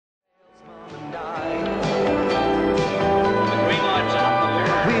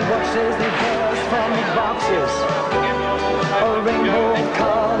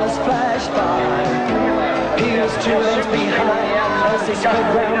left 2 lanes behind as he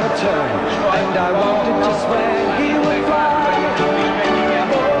sped round the turn, and I wanted to swear he would fly.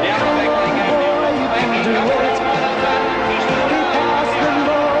 Boy, you can do it. He passed the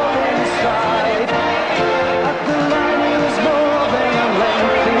ball inside. At the line he was more than a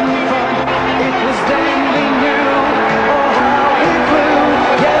length in front. It was then we knew, oh how he flew.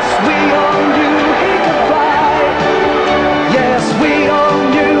 Yes, we all knew he could fly. Yes, we all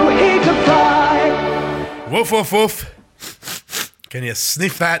knew he could fly. Woof, woof, woof. Can you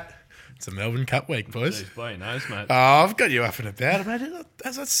sniff that? It's a Melbourne Cup week, boys. Jeez, bloody nose, mate. Oh, I've got you up and about, mate.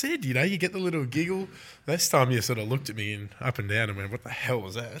 As I said, you get the little giggle. This time you sort of looked at me and up and down and went, what the hell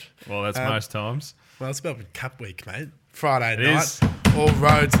was that? Well, that's most times. Well, it's Melbourne Cup week, mate. Friday It night. is. All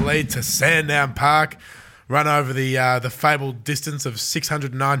roads lead to Sandown Park. Run over the fabled distance of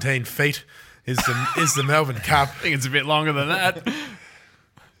 619 feet is the Melbourne Cup. I think it's a bit longer than that.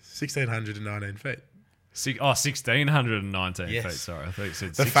 1,619 feet. 1,619 Yes. feet, sorry. I thought you said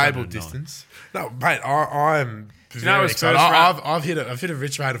The 609. fabled distance. No, mate, I'm know very his excited. first run- I've hit a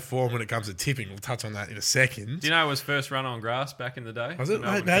rich rate of form when it comes to tipping. We'll touch on that in a second. Do you know it was first run on grass back in the day? Was it,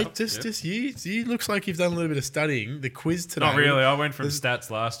 Melbourne mate? Cup? Just Yeah. you looks like you've done a little bit of studying. The quiz today. Not really. I went from There's- stats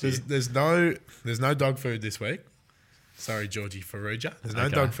last year. There's no dog food this week. Sorry, Georgie Faruja. There's no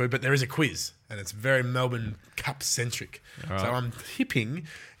Okay. dog food, but there is a quiz, and it's very Melbourne Cup centric. All right. So I'm tipping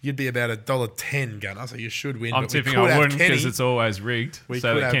you'd be about $1.10, Gunner. So you should win. I'm but we tipping could I have wouldn't because Kenny- it's always rigged we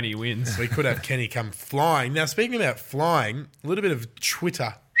so could that have- Kenny wins. We could have Kenny come flying. Now, speaking about flying, a little bit of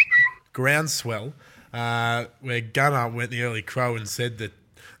Twitter groundswell where Gunner went the early crow and said that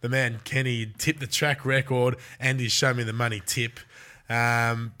the man Kenny tipped the track record and he's shown me the money tip.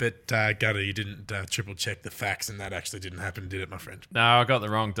 But Gunner, you didn't triple check the facts, and that actually didn't happen, did it, my friend? No, I got the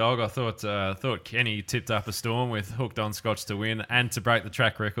wrong dog. I thought Kenny tipped up a storm with Hooked on Scotch to win and to break the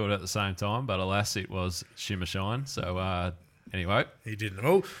track record at the same time, but alas, it was Shimmer Shine. So anyway, He didn't.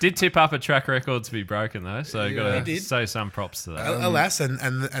 Well, did tip up a track record to be broken though, so you he got to did. say some props to that. alas,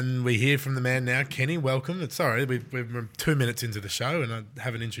 and we hear from the man now, Kenny. Welcome. It's sorry, we're 2 minutes into the show, and I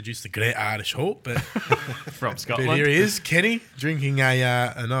haven't introduced the great Irish Hawk, but. From But Scotland. here he is, Kenny, drinking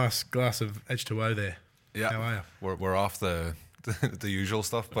a nice glass of H2O there. Yeah, How are you? we're off the usual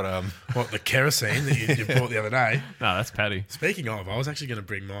stuff, but What, the kerosene that you bought the other day? No, that's Paddy. Speaking of, I was actually going to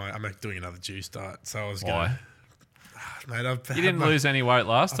bring I'm doing another juice diet, so I was going Why? to... Mate, You didn't lose any weight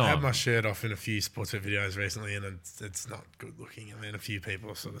last I've had time. my shirt off in a few sportswear videos recently, and it's not good looking. I mean, a few people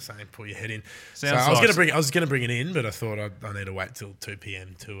are sort of saying, pull your head in. Sounds so I was like- going to bring it in, but I thought I need to wait till 2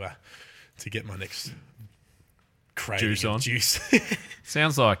 p.m. to get my next craving Juice of on. juice.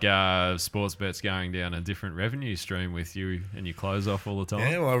 Sounds like Sportsbet's going down a different revenue stream with you and your clothes off all the time.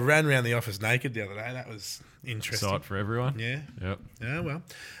 Yeah, well, I ran around the office naked the other day. That was interesting. Sight for everyone. Yeah. Yep. Yeah, well.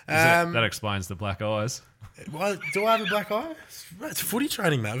 That explains the black eyes. Well, do I have a black eye? It's footy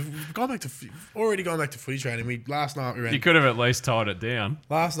training, mate. We've already gone back to footy training. Last night we ran. You could have at least tied it down.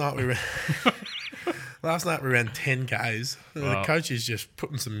 Last night we ran 10 Ks. The Wow. coach is just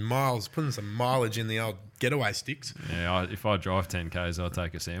putting some mileage in the old getaway sticks. Yeah, if I drive 10Ks, I'll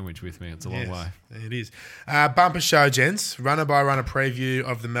take a sandwich with me. It's a long way. It is. Bumper show, gents. Runner by runner preview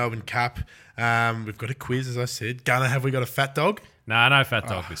of the Melbourne Cup. We've got a quiz, as I said. Gunner, have we got a fat dog? No, no fat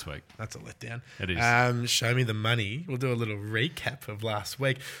dog this week. That's a letdown. It is. Show me the money. We'll do a little recap of last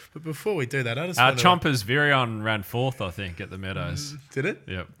week. But before we do that, I just want to... Chompers Virion ran fourth, I think, at the Meadows. Did it?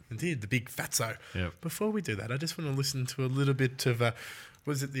 Yep. It did, the big fatso. Yep. Before we do that, I just want to listen to a little bit of...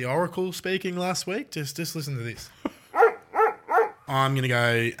 was it the Oracle speaking last week? Just listen to this. I'm going to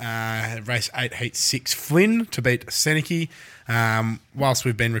go race 8, heat 6. Flynn to beat Seneki. Whilst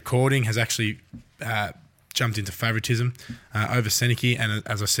we've been recording, has actually... jumped into favouritism over Seneki, and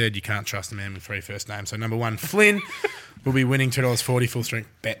as I said, you can't trust a man with 3 first names. So number 1, Flynn, will be winning $2.40 full strength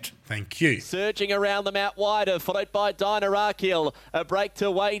bet. Thank you. Surging around them out wider, followed by Dynarakil. A break to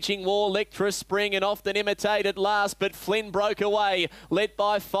Waging War, Lectra Spring, and often imitated last, but Flynn broke away. Led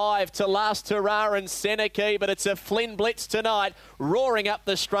by 5 to last Terrar and Seneki, but it's a Flynn blitz tonight. Roaring up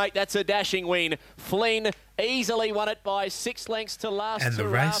the straight, that's a dashing win. Flynn easily won it by 6 lengths to last. And the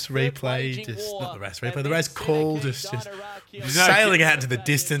Terrar, race third replay, Waging just War, not the race and replay, the then race call, Seneki, just Dynarakil. sailing out into the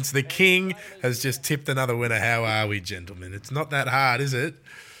distance. The king has just tipped another winner. How are we, gentlemen? It's not that hard, is it?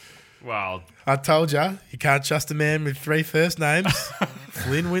 Well, I told you, you can't trust a man with 3 first names.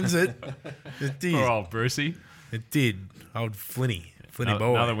 Flynn wins it. It did. poor old Brucey. It did. Old Flinny boy.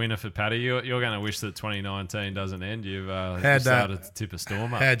 Another winner for Paddy. You're going to wish that 2019 doesn't end. You've How'd, started to tip a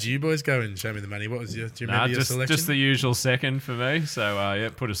storm up. How'd you boys go and show me the money? What was your? Do you Nah, remember your selection? just the usual second for me. So, yeah,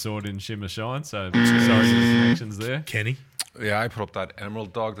 put a sword in Shimmer Shine. So, sorry for the connections there. Kenny. Yeah, I put up that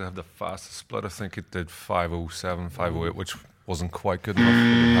Emerald dog to have the fastest split. I think it did 5:07, 5:08, which wasn't quite good enough.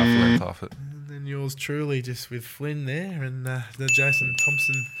 We did half a length off it. And then yours truly just with Flynn there and the Jason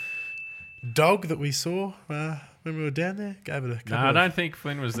Thompson dog that we saw when we were down there. Gave it a couple No, I don't think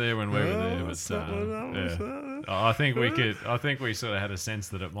Flynn was there when we were there. But that's not what I was, I think we could. I think we sort of had a sense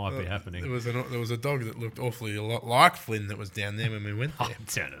that it might be happening. There was a dog that looked awfully a lot like Flynn that was down there when we went there.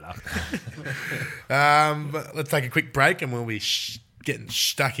 Turn it up. But let's take a quick break and we'll be getting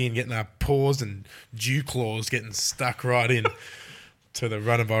stuck in, getting our paws and dew claws getting stuck right in to the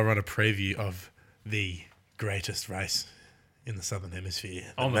runner-by-runner preview of the greatest race in the Southern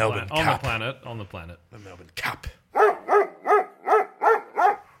Hemisphere. On the Melbourne Cup. On the planet. The Melbourne Cup.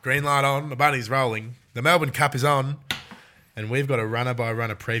 Green light on, the bunny's rolling. The Melbourne Cup is on. And we've got a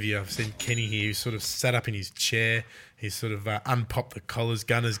runner-by-runner preview. I've seen Kenny here, who's sort of sat up in his chair. He's sort of unpopped the collars.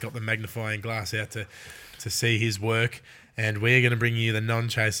 Gunner's got the magnifying glass out to see his work. And we're going to bring you the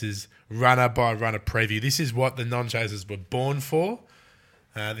non-chasers runner-by-runner preview. This is what the non-chasers were born for.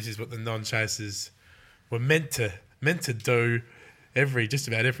 This is what the non-chasers were meant to do just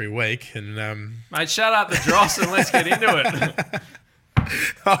about every week. And Mate, shut up the dross and let's get into it.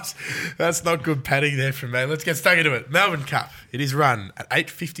 that's not good padding there from me. Let's get stuck into it. Melbourne Cup. It is run at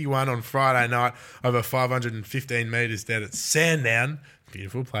 8:51 on Friday night over 515 metres down at Sandown.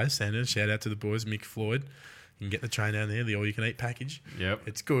 Beautiful place, Sandown. Shout out to the boys, Mick Floyd. You can get the train down there, the all-you-can-eat package. Yep.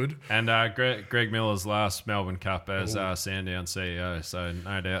 It's good. And Greg Miller's last Melbourne Cup as Sandown CEO, so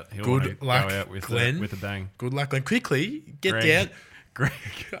no doubt he'll Good go luck, out with Glenn. with a bang. Good luck, Glenn. Quickly, get Greg. down. Greg.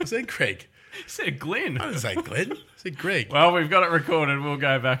 I said Craig. He said Glenn. I didn't say Glenn. I said Greg. Well, we've got it recorded. We'll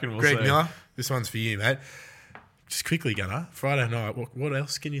go back and we'll Greg see. Miller, this one's for you, mate. Just quickly, Gunner. Friday night, what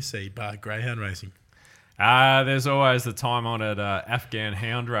else can you see bar Greyhound racing? There's always the time-honoured Afghan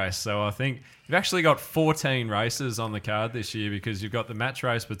hound race. So I think you've actually got 14 races on the card this year because you've got the match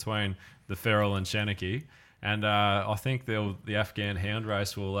race between the Feral and Shanachie. And I think the Afghan hound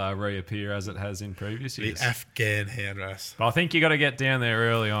race will reappear as it has in previous years. The Afghan hound race. But I think you got to get down there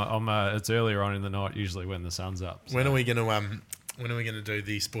early on. It's earlier on in the night, usually when the sun's up. So. When are we going to do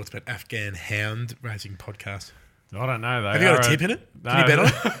the Sportsbet Afghan hound racing podcast? I don't know. Have you got a tip in it? No. Can you bet on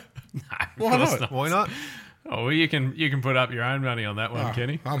it? No, Why not? Why not? Oh, well, you can put up your own money on that one,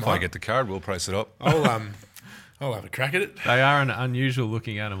 Kenny. I If I might. get the card, we'll price it up. I'll have a crack at it. They are an unusual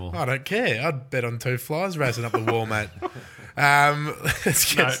looking animal. I don't care. I'd bet on two flies racing up the wall, mate.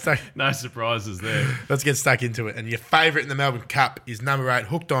 Let's get stuck. No surprises there. Let's get stuck into it. And your favourite in the Melbourne Cup is number 8,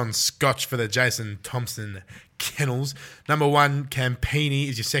 Hooked on Scotch for the Jason Thompson Kennels. Number 1, Campini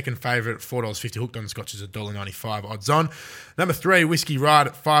is your second favourite at $4.50. Hooked on Scotch is $1.95 odds on. Number 3, Whiskey Ride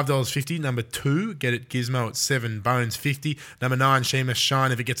at $5.50. Number 2, Get It Gizmo at $7.50. Number 9, Sheema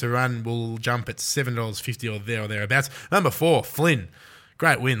Shine, if it gets a run, will jump at $7.50 or thereabouts. Number 4, Flynn.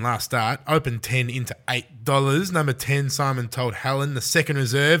 Great win last start. Open 10 into $8. Number 10, Simon Told Helen. The second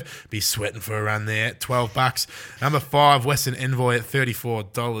reserve, be sweating for a run there, $12. Number 5, Western Envoy at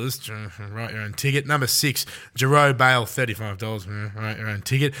 $34. Write your own ticket. Number 6, Jerome Bale, $35. Write your own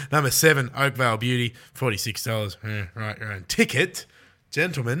ticket. Number 7, Oakvale Beauty, $46. Write your own ticket.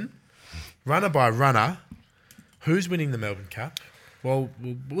 Gentlemen, runner by runner, who's winning the Melbourne Cup? Well,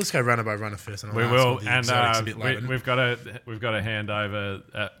 let's go runner by runner first. And We I'll will, ask all the and exotics a bit later. we've got to hand over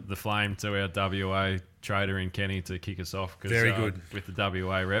the flame to our WA trader in Kenny to kick us off. 'Cause, Very good. With the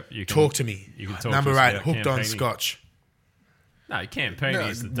WA rep, you can Talk to me. You can talk Number to us 8, about Hooked on Campini. Scotch. No, Campini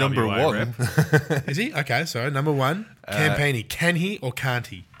is the Number WA 1. rep. Is he? Okay, so number 1, Campini. Can he or can't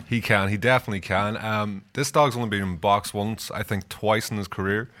he? He can. He definitely can. This dog's only been in box once, I think twice in his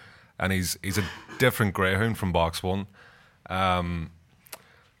career, and he's a different greyhound from box 1.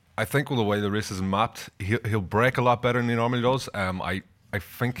 I think with the way the race is mapped, he'll break a lot better than he normally does. I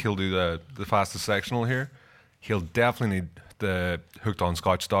think he'll do the fastest sectional here. He'll definitely need the Hooked on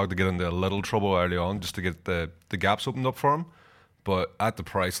Scotch dog to get into a little trouble early on, just to get the gaps opened up for him. But at the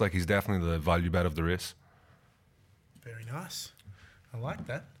price, he's definitely the value bet of the race. Very nice. I like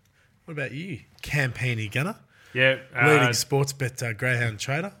that. What about you, Campini Gunner? Yeah, Leading sports bet Greyhound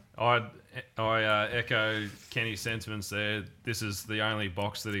trader. I echo Kenny's sentiments there. This is the only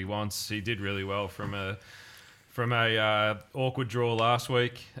box that he wants. He did really well from a awkward draw last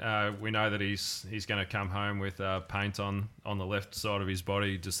week. We know that he's going to come home with paint on the left side of his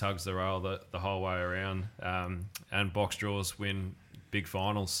body. Just hugs the rail the whole way around. And box draws win big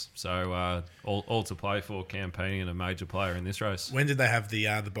finals. So all to play for Campini and a major player in this race. When did they have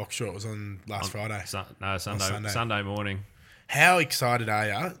the box draw? It was on last Friday. Sunday morning. How excited are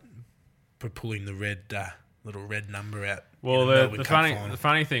you for pulling the little red number out? Well, in Melbourne the Cup final?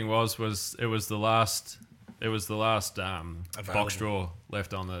 funny thing was it was the last It was the last box draw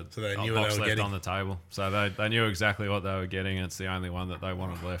left on the So they knew what box they were left getting. on the table. So they knew exactly what they were getting. And it's the only one that they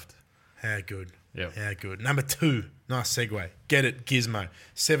wanted left. How good. Yep. How good. Number 2, nice segue. Get it, Gizmo.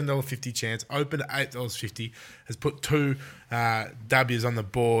 $7.50 chance, open at $8.50. Has put 2 W's on the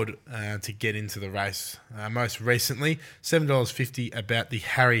board to get into the race. Most recently, $7.50 about the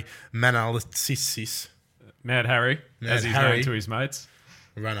Harry Manalisis Mad Harry, as he's Harry. known to his mates.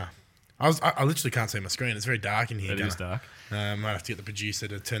 runner. I literally can't see my screen. It's very dark in here. It is dark. Might have to get the producer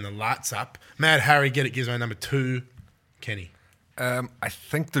to turn the lights up. Mad Harry, get it, Gizmo. Number 2, Kenny. I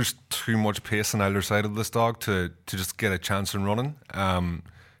think there's too much pace on either side of this dog to just get a chance in running.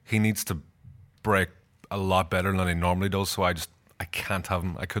 He needs to break a lot better than he normally does, so I can't have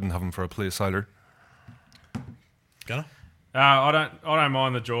him. I couldn't have him for a place either. Gunner? I don't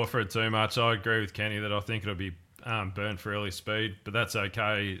mind the draw for it too much. I agree with Kenny that I think it'll be burned for early speed, but that's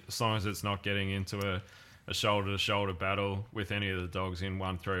okay as long as it's not getting into a shoulder-to-shoulder battle with any of the dogs in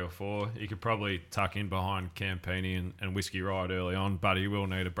 1, 3 or 4. He could probably tuck in behind Campini and Whiskey Ride early on, but he will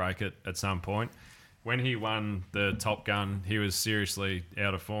need a break it at some point. When he won the Top Gun, he was seriously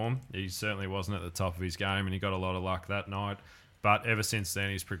out of form. He certainly wasn't at the top of his game, and he got a lot of luck that night. But ever since then,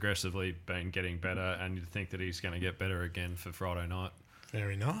 he's progressively been getting better, and you'd think that he's going to get better again for Friday night.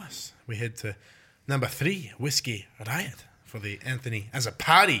 Very nice. We head to number 3, Whiskey Riot, for the Anthony as a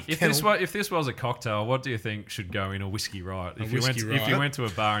party. If kennel. this was a cocktail, what do you think should go in a whiskey riot? If Whiskey you riot? went to a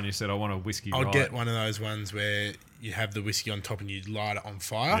bar and you said, I want a whiskey riot. I'll get one of those ones where you have the whiskey on top and you light it on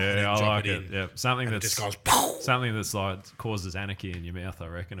fire. and then Yeah, I drop like it it. in. Yeah, something And it that's just goes. something that's like causes anarchy in your mouth. I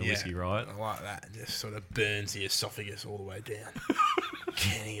reckon a whiskey riot. I like that. It just sort of burns the esophagus all the way down.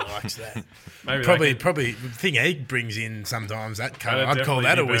 Kenny likes that. Maybe Probably the thing he brings in sometimes, that colour, That'd I'd call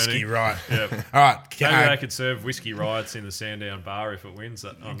definitely that a be whiskey, burning. right? Yep. All right. Maybe they could serve whiskey riots in the Sandown bar if it wins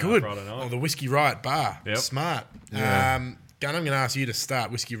on good. Friday night. Or the Whiskey Riot bar. Yep. Smart. Yeah. Gunn, I'm going to ask you to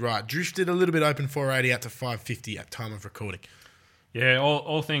start Whiskey Riot. Drifted a little bit open, 480 out to 550 at time of recording. Yeah,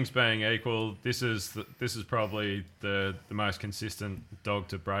 all things being equal, this is probably the most consistent dog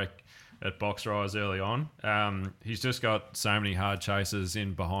to break at box rise early on. He's just got so many hard chasers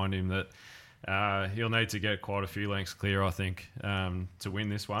in behind him that he'll need to get quite a few lengths clear, I think, to win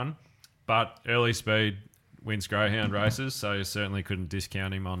this one. But early speed wins greyhound races, so you certainly couldn't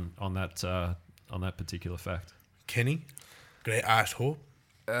discount him on that particular fact. Kenny, great Ash Hope.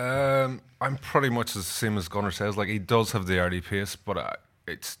 I'm pretty much the same as Gunnar says. Like, he does have the early pace, but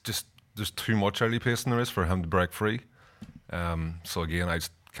it's just there's too much early pace in the race for him to break free. So again, I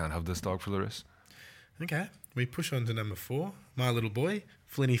just can't have this dog for the race. Okay, we push on to number 4, My Little Boy,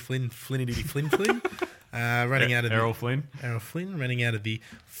 Flinny Flynn, Flinnity Flynn Flynn, running out of Errol Flynn. Errol Flynn, running out of the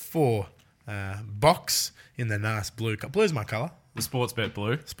 4 box in the nice blue. Blue's my colour. The sports bet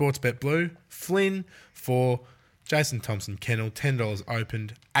blue. Sports bet blue. Flynn for Jason Thompson Kennel. $10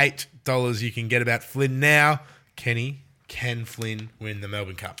 opened. $8 you can get about Flynn now. Kenny, can Flynn win the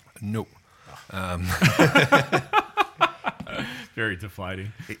Melbourne Cup? No. Very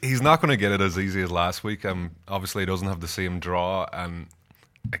deflating. He's not going to get it as easy as last week. Obviously, he doesn't have the same draw. And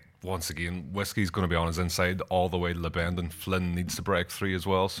once again, Whiskey's going to be on his inside all the way to the bend, and Flynn needs to break 3 as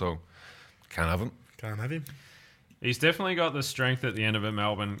well. So, can't have him. Can't have him. He's definitely got the strength at the end of a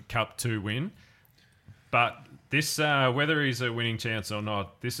Melbourne Cup to win. But this, whether he's a winning chance or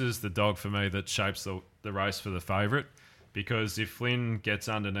not, this is the dog for me that shapes the race for the favourite. Because if Flynn gets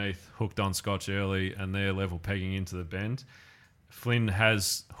underneath, hooked on Scotch early, and they're level pegging into the bend, Flynn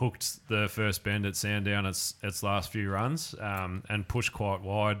has hooked the first bend at Sandown its last few runs and pushed quite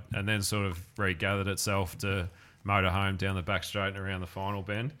wide, and then sort of regathered itself to motor home down the back straight and around the final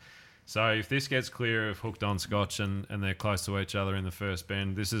bend. So if this gets clear of hooked on Scotch and they're close to each other in the first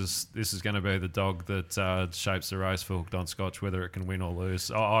bend, this is going to be the dog that shapes the race for hooked on Scotch, whether it can win or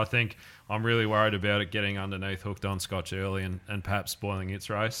lose. I think I'm really worried about it getting underneath hooked on Scotch early and perhaps spoiling its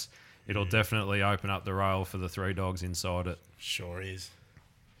race. It'll definitely open up the rail for the 3 dogs inside it. Sure is.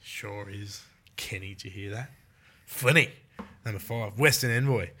 Sure is. Kenny, did you hear that? Flinny, number 5. Western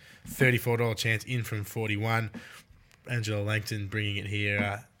Envoy, $34 chance in from 41. Angela Langton bringing it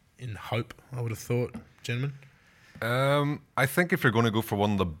here in hope, I would have thought, gentlemen. I think if you're going to go for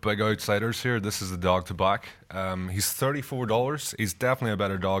one of the big outsiders here, this is the dog to back. He's $34. He's definitely a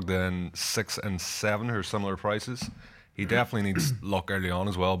better dog than 6 and 7 or similar prices. He definitely needs luck early on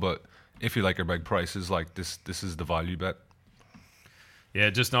as well, but if you like your big prices, like this is the value bet. Yeah,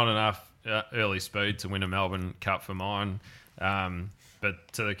 just not enough early speed to win a Melbourne Cup for mine.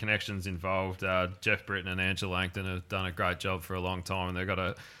 But to the connections involved, Jeff Britton and Angela Langton have done a great job for a long time, and they've got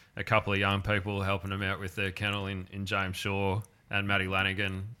a couple of young people helping them out with their kennel in James Shaw and Matty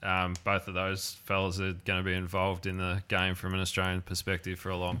Lanigan. Both of those fellas are going to be involved in the game from an Australian perspective for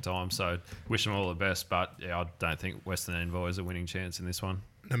a long time. So wish them all the best. But yeah, I don't think Western Envoy is a winning chance in this one.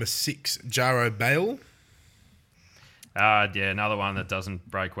 Number 6, Jaro Bale. Yeah, another one that doesn't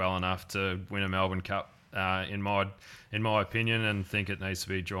break well enough to win a Melbourne Cup, in my opinion, and think it needs to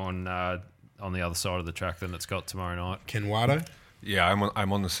be drawn on the other side of the track than it's got tomorrow night. Kenwado. Yeah,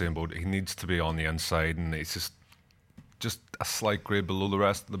 I'm on the same boat. He needs to be on the inside, and it's just a slight grade below the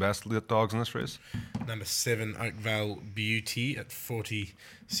rest of the best late dogs in this race. Number 7, Oakvale Beauty at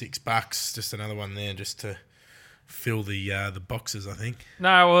 $46. Just another one there, just to fill the boxes, I think.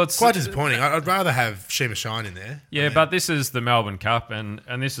 No, well, it's Quite disappointing. I'd rather have Shima Shine in there. Yeah, but this is the Melbourne Cup, and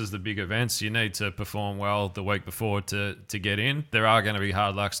this is the big events. You need to perform well the week before to get in. There are going to be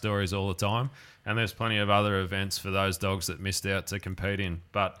hard luck stories all the time, and there's plenty of other events for those dogs that missed out to compete in.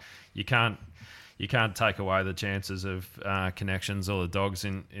 But you can't take away the chances of connections or the dogs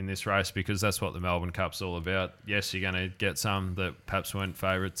in this race, because that's what the Melbourne Cup's all about. Yes, you're going to get some that perhaps weren't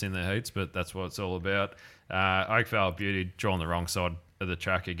favourites in the heats, but that's what it's all about. Oakvale Beauty drawn the wrong side of the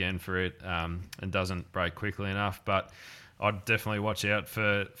track again for it, and doesn't break quickly enough. But I'd definitely watch out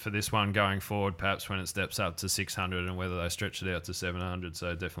for this one going forward, perhaps when it steps up to 600 and whether they stretch it out to 700.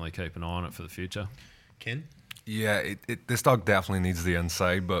 So definitely keep an eye on it for the future. Ken? Yeah, this dog definitely needs the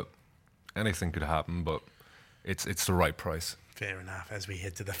inside, but anything could happen. But it's the right price. Fair enough. As we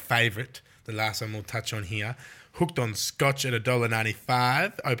head to the favourite, the last one we'll touch on here. Hooked on Scotch at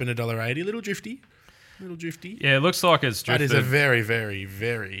 $1.95, open $1.80, little drifty. Yeah, it looks like it's drifted. That is a very, very,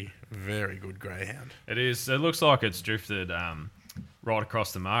 very, very good greyhound. It is. It looks like it's drifted right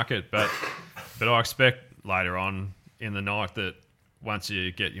across the market, but I expect later on in the night that once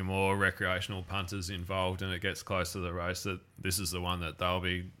you get your more recreational punters involved and it gets close to the race, that this is the one that they'll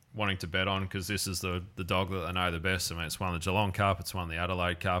be wanting to bet on, because this is the dog that they know the best. I mean, it's won the Geelong Cup, it's won the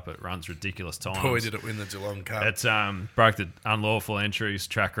Adelaide Cup, it runs ridiculous times. Boy, did it win the Geelong Cup. It's broke the unlawful entries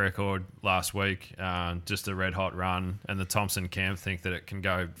track record last week, just a red hot run, and the Thompson camp think that it can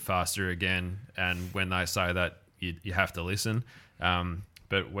go faster again, and when they say that, you have to listen.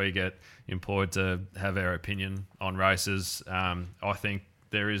 But we get employed to have our opinion on races. I think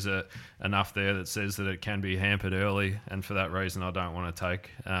there is enough there that says that it can be hampered early, and for that reason, I don't want to take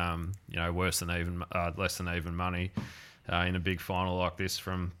less than even money in a big final like this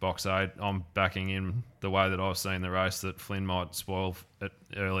from box 8. I'm backing in the way that I've seen the race that Flynn might spoil it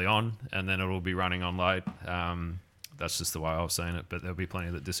early on, and then it'll be running on late. That's just the way I've seen it, but there'll be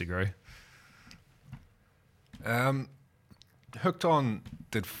plenty that disagree. Hooked on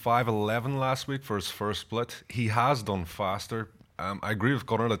did 5.11 last week for his first split. He has done faster. I agree with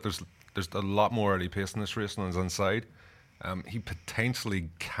Gunnar that there's a lot more early pace in this race on his inside. He potentially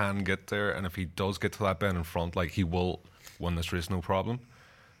can get there, and if he does get to that bend in front, like, he will win this race no problem.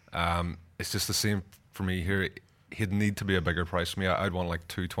 It's just the same for me here. He'd need to be a bigger price for me. I'd want like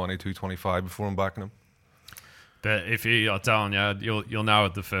 220, 225 before I'm backing him. But if I'm telling you, you'll know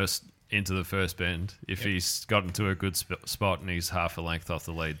at the first bend. If he's got into a good spot and he's half a length off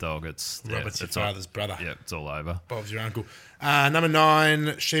the lead dog, it's Robert's your father's brother. Yeah, it's all over. Bob's your uncle. Number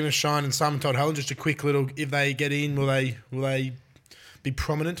 9, Shima Shine and Simon Todd Helen. Just a quick little, if they get in, will they be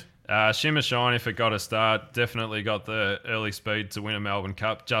prominent? Shimmer Shine, if it got a start, definitely got the early speed to win a Melbourne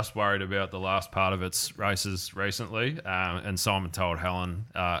Cup. Just worried about the last part of its races recently. And Simon Told Helen,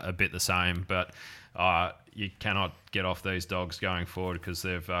 a bit the same, but you cannot get off these dogs going forward because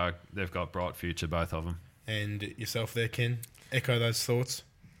they've got bright future, both of them. And yourself there, Ken? Echo those thoughts?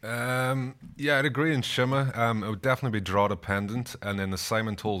 Yeah, I'd agree in Shimmer. It would definitely be draw dependent, and then the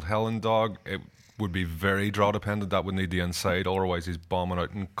Simon Told Helen dog, it would be very draw dependent. That would need the inside, otherwise he's bombing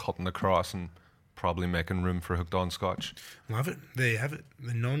out and cutting across and probably making room for Hooked on Scotch. Love it. There you have it.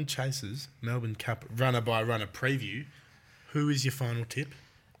 The non-chasers Melbourne Cup runner by runner preview. Who is your final tip?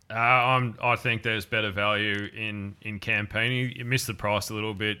 I think there's better value in Campini. You missed the price a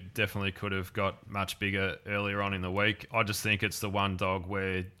little bit. Definitely could have got much bigger earlier on in the week. I just think it's the one dog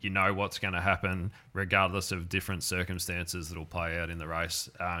where you know what's going to happen regardless of different circumstances that'll play out in the race.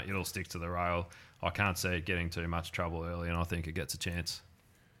 It'll stick to the rail. I can't see it getting too much trouble early, and I think it gets a chance.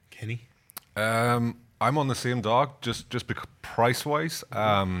 Kenny? I'm on the same dog, just because price-wise.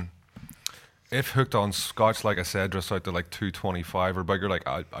 If Hooked on Scotch, like I said, just out to like 225 or bigger, like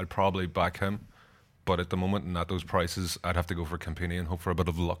I'd probably back him. But at the moment, and at those prices, I'd have to go for Campini and hope for a bit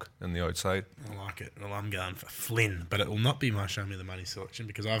of luck in the outside. I like it. Well, I'm going for Flynn, but it will not be my Show Me the Money selection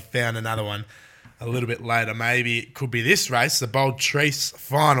because I've found another one a little bit later. Maybe it could be this race, the Bold Treese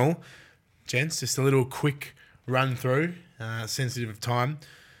final. Gents, just a little quick run through, sensitive of time.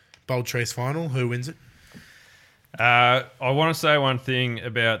 Bold Treese final, who wins it? I want to say one thing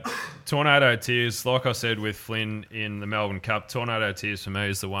about Tornado Tears. Like I said with Flynn in the Melbourne Cup, Tornado Tears for me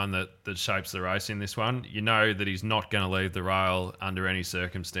is the one that shapes the race in this one. You know that he's not going to leave the rail under any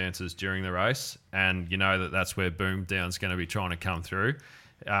circumstances during the race, and you know that that's where Boom Down's going to be trying to come through.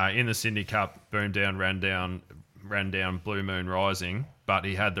 In the Sydney Cup, Boom Down ran down Blue Moon Rising, but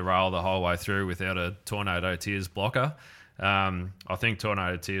he had the rail the whole way through without a Tornado Tears blocker. I think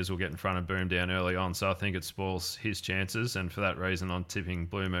Tornado Tears will get in front of Boom Down early on, so I think it spoils his chances, and for that reason I'm tipping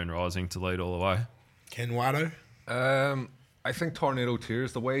Blue Moon Rising to lead all the way. Ken Watto? I think Tornado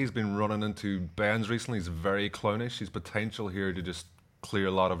Tears, the way he's been running into bends recently, is very clownish. He's potential here to just clear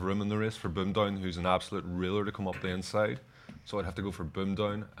a lot of room in the race for Boom Down, who's an absolute reeler to come up the inside. So I'd have to go for Boom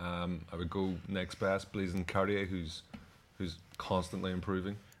Down. I would go next best, Blazing Cartier, who's constantly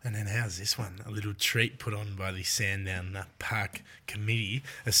improving. And then how's this one? A little treat put on by the Sandown Park Committee.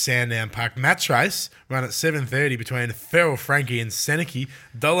 A Sandown Park match race run at 7:30 between Feral Frankie and Seneki.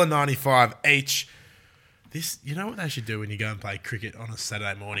 $1.95 each. This, you know what they should do when you go and play cricket on a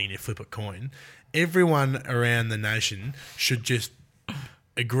Saturday morning and you flip a coin? Everyone around the nation should just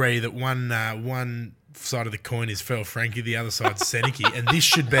agree that one side of the coin is Feral Frankie, the other side's Seneki, and this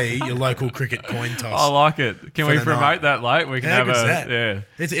should be your local cricket coin toss. I like it. Can we the promote night. that late? We can How have good's a that? yeah.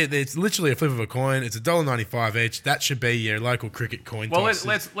 It's literally a flip of a coin. It's $1.95 each. That should be your local cricket coin Well,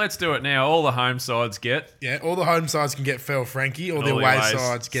 toss. let's do it now. All the home sides get. Yeah, all the home sides can get Feral Frankie, all the All the away aways,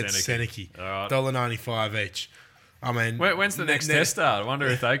 sides get Seneki. Seneki. All right. $1.95 each. I mean, When's the next test start? I wonder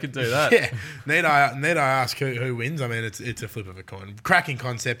if they could do that. Yeah, need I ask who wins? I mean, it's a flip of a coin. Cracking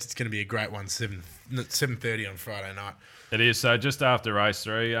concept. It's going to be a great one. 7:30 on Friday night. It is. So just after race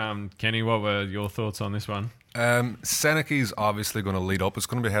 3, Kenny, what were your thoughts on this one? Seneki's obviously going to lead up. It's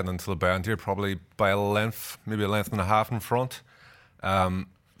going to be heading into the bend here, probably by a length, maybe a length and a half in front.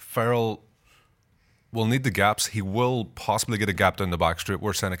 Farrell will need the gaps. He will possibly get a gap down the back straight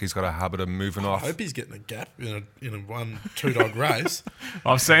where Seneki's got a habit of moving I off. hope he's getting a gap in a 1-2 dog race.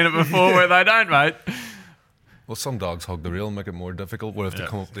 I've seen it before where they don't, mate. Well, some dogs hug the rail and make it more difficult where they have to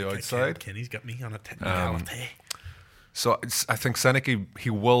come up the outside. Kenny's got me on a technicality. So I think Seneki, he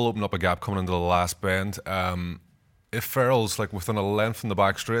will open up a gap coming into the last bend. If Farrell's like within a length in the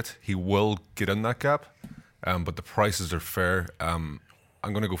back straight, he will get in that gap. But the prices are fair.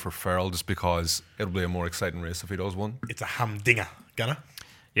 I'm going to go for Farrell just because it'll be a more exciting race if he does one. It's a humdinger, Gunner.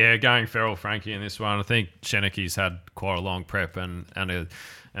 Yeah, going Feral Frankie in this one. I think Sheneke's had quite a long prep and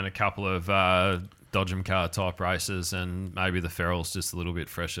a couple of Dodgem car type races, and maybe the Feral's just a little bit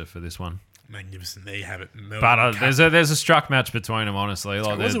fresher for this one. Magnificent. There you have it. But there's a struck match between them, honestly.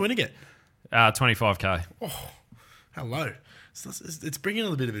 Like what does the winner get? 25k. Oh, hello. It's bringing a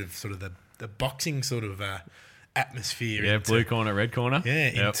little bit of sort of the boxing sort of atmosphere. Yeah, blue corner, red corner.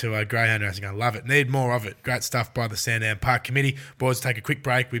 Yeah, into Greyhound racing. I love it. Need more of it. Great stuff by the Sandown Park Committee. Boys, take a quick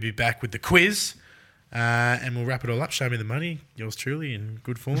break. We'll be back with the quiz. And we'll wrap it all up. Show me the money. Yours truly in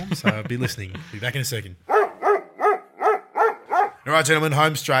good form. So I'll be listening. Be back in a second. All right, gentlemen,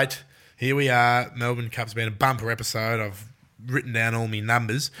 home straight. Here we are. Melbourne Cup's been a bumper episode. I've written down all my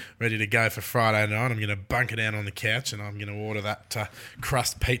numbers, ready to go for Friday night. I'm going to bunker down on the couch and I'm going to order that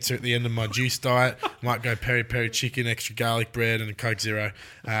crust pizza at the end of my juice diet. Might go peri-peri chicken, extra garlic bread and a Coke Zero.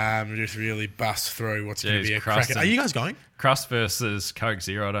 Just really bust through what's going to be a cracker. Are you guys going? Crust versus Coke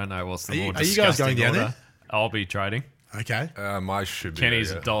Zero. I don't know what's the more Are you guys going down order. there? I'll be trading. Okay. I should be. Kenny's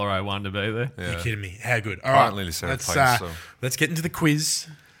there, yeah. $1.01 to be there. You're kidding me. How good. All Apparently right, they serve let's, pints, so. let's get into the quiz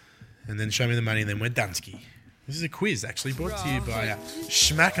and then show me the money and then we're Dunsky. This is a quiz actually brought to you by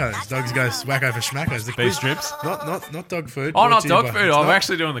Schmackos. Dogs go swacko for Schmackos. The Beef quiz, strips? not dog food. Oh, Brought not to you dog by- food. it's I'm not.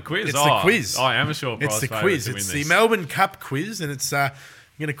 actually doing the quiz. It's the quiz. I am a short price It's the favourite quiz. to win It's this. the Melbourne Cup quiz, and it's I'm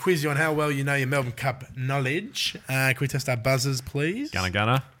going to quiz you on how well you know your Melbourne Cup knowledge. Can we test our buzzers, please?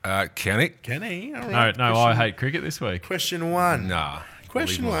 Gunner. Kenny? Kenny. All No, right. I hate cricket this week. Question one. Nah.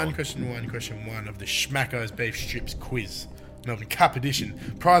 Question leave him one of the Schmackos Beef Strips quiz. Melbourne Cup edition.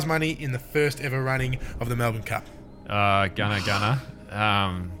 Prize money in the first ever running of the Melbourne Cup. Gunner.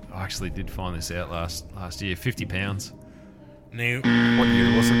 I actually did find this out last year. £50. Now, What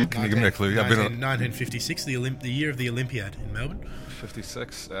year was it? Can you give me a clue? I've been on 1956, the year of the Olympiad in Melbourne.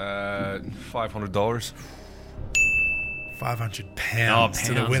 56, $500. £500 to the pounds.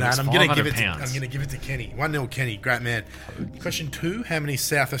 winner. It's And I'm going to give it. £500. To Kenny. 1-0 Kenny. Great man. Question 2: how many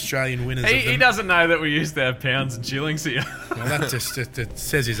South Australian winners? He doesn't know that we used to have pounds and shillings here. Well, that just it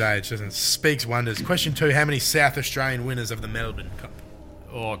says his age, doesn't it? Speaks wonders. Question 2: how many South Australian winners of the Melbourne Cup?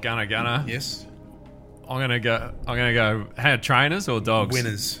 Oh, Gunner. Yes. I'm gonna go. Trainers or dogs?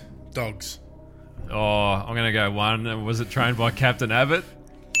 Winners. Dogs. Oh, I'm gonna go one. Was it trained by Captain Abbott?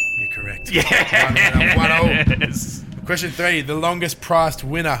 You're correct. Yeah. 1-0. Yes. Question 3. The longest priced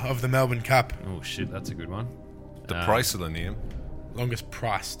winner of the Melbourne Cup. Oh shit, that's a good one. The price of the name. Longest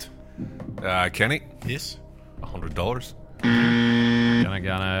priced. Kenny, Yes. $100.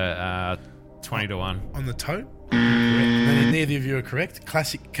 Gonna $20-1. On the tote. Correct. Neither of you are correct.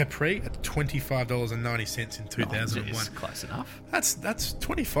 Classic Capri at $25.90 in 2001. Jeez, close enough. That's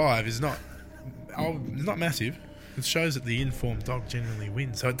 25 is not massive. It shows that the informed dog generally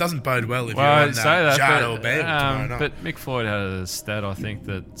wins, so it doesn't bode well if you're on Jard or Bam tomorrow night. But Mick Floyd had a stat, I think,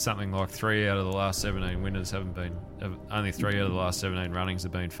 that something like 3 out of the last 17 winners only 3 out of the last 17 runnings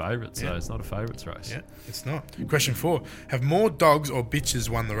have been favourites, so it's not a favourites race. Yeah, it's not. Question 4. Have more dogs or bitches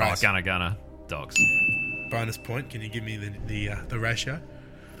won the race? Gunner, dogs. Bonus point. Can you give me the ratio?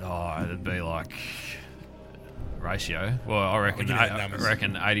 Oh, it'd be like ratio. Well, I reckon give you the numbers.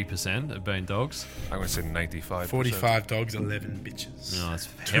 80% have been dogs. I'm going to say 95. 45 dogs, 11 bitches. No, it's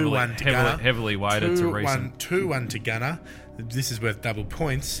 2-1 to Gunner. heavily weighted to recent. 2-1 to Gunner. This is worth double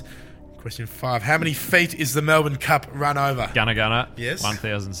points. Question 5. How many feet is the Melbourne Cup run over? Gunner. Yes.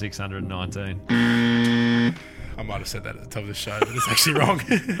 1,619. I might have said that at the top of the show, but it's actually wrong.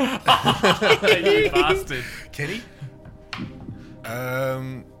 You bastard. Kenny?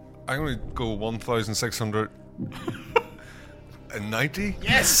 I'm going to go 1,690.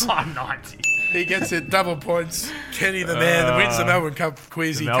 Yes! 90. He gets it. Double points. Kenny, the man that wins the Melbourne Cup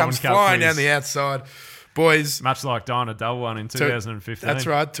quiz. He Melbourne comes Cup flying quiz. down the outside. Boys, Much like Dinah Double one in 2015. that's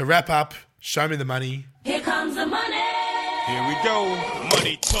right. To wrap up, show me the money. Here comes the money. Here we go.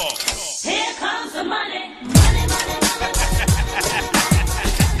 Money talk. Here comes the money. Money, money, money.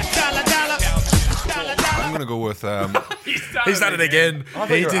 Dollar, dollar. Dollar, dollar. I'm going to go with... He's done it again. thought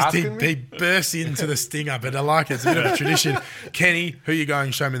you were asking me. He bursts into the stinger, but I like it. It's a bit of a tradition. Kenny, who you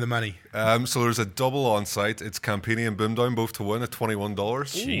going? Show me the money. so there's a double on site. It's Campini and Boomdown both to win at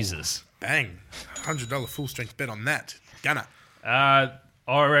 $21. Jesus. Bang. $100 full strength bet on that. Gunner.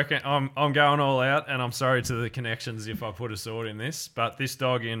 I reckon I'm going all out, and I'm sorry to the connections if I put a sword in this, but this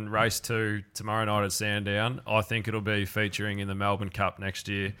dog in race 2 tomorrow night at Sandown, I think it'll be featuring in the Melbourne Cup next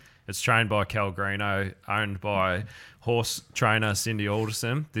year. It's trained by Cal Greeno, owned by horse trainer Cindy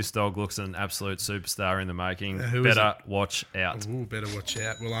Alderson. This dog looks an absolute superstar in the making. Who is Better watch out. Ooh, better watch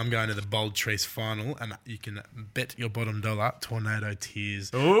out. Well, I'm going to the Bold Trees final, and you can bet your bottom dollar Tornado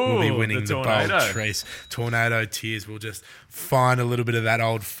Tears will be Ooh, winning the the Tornado. Bold Trees. Tornado Tears will just find a little bit of that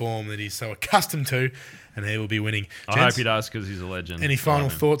old form that he's so accustomed to, and he will be winning. I hope he does because he's a legend. Any final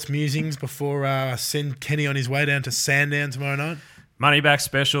Love him. thoughts, musings before I send Kenny on his way down to Sandown tomorrow night? Money back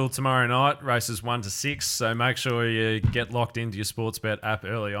special tomorrow night, races 1 to 6. So make sure you get locked into your Sportsbet app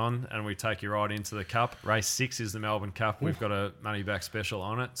early on, and we take you right into the Cup. Race 6 is the Melbourne Cup. We've got a money back special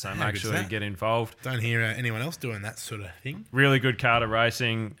on it, so make good's sure you that? get involved. Don't hear anyone else doing that sort of thing. Really good card of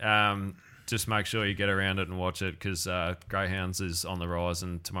racing. Just make sure you get around it and watch it because Greyhounds is on the rise,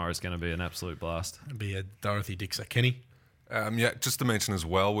 and tomorrow's going to be an absolute blast. It'd be a Dorothy Dixer. Kenny? Just to mention as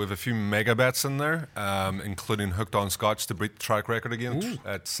well, we have a few mega bets in there, including Hooked on Scotch to beat the track record again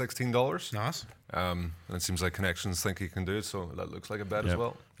at $16. Nice. And it seems like Connections think he can do it, so that looks like a bet as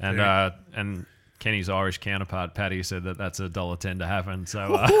well. And Kenny's Irish counterpart, Paddy, said that that's $1.10 to happen.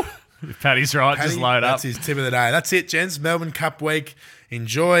 So if Paddy's right, just load up. That's his tip of the day. That's it, gents. Melbourne Cup week.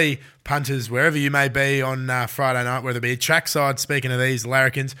 Enjoy punters wherever you may be on Friday night, whether it be trackside, speaking of these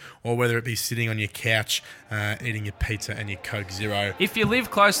larrikins, or whether it be sitting on your couch eating your pizza and your Coke Zero. If you live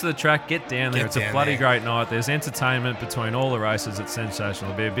close to the track, get down there. Get It's a down bloody there. great night. There's entertainment between all the races. It's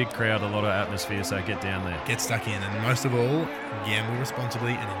sensational. There'll be a big crowd, a lot of atmosphere, so get down there. Get stuck in, and most of all, gamble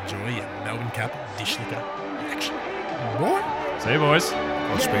responsibly and enjoy your Melbourne Cup dish liquor action. Boy. See you, boys.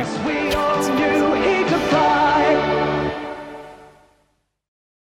 Godspeed. We all knew he could fly.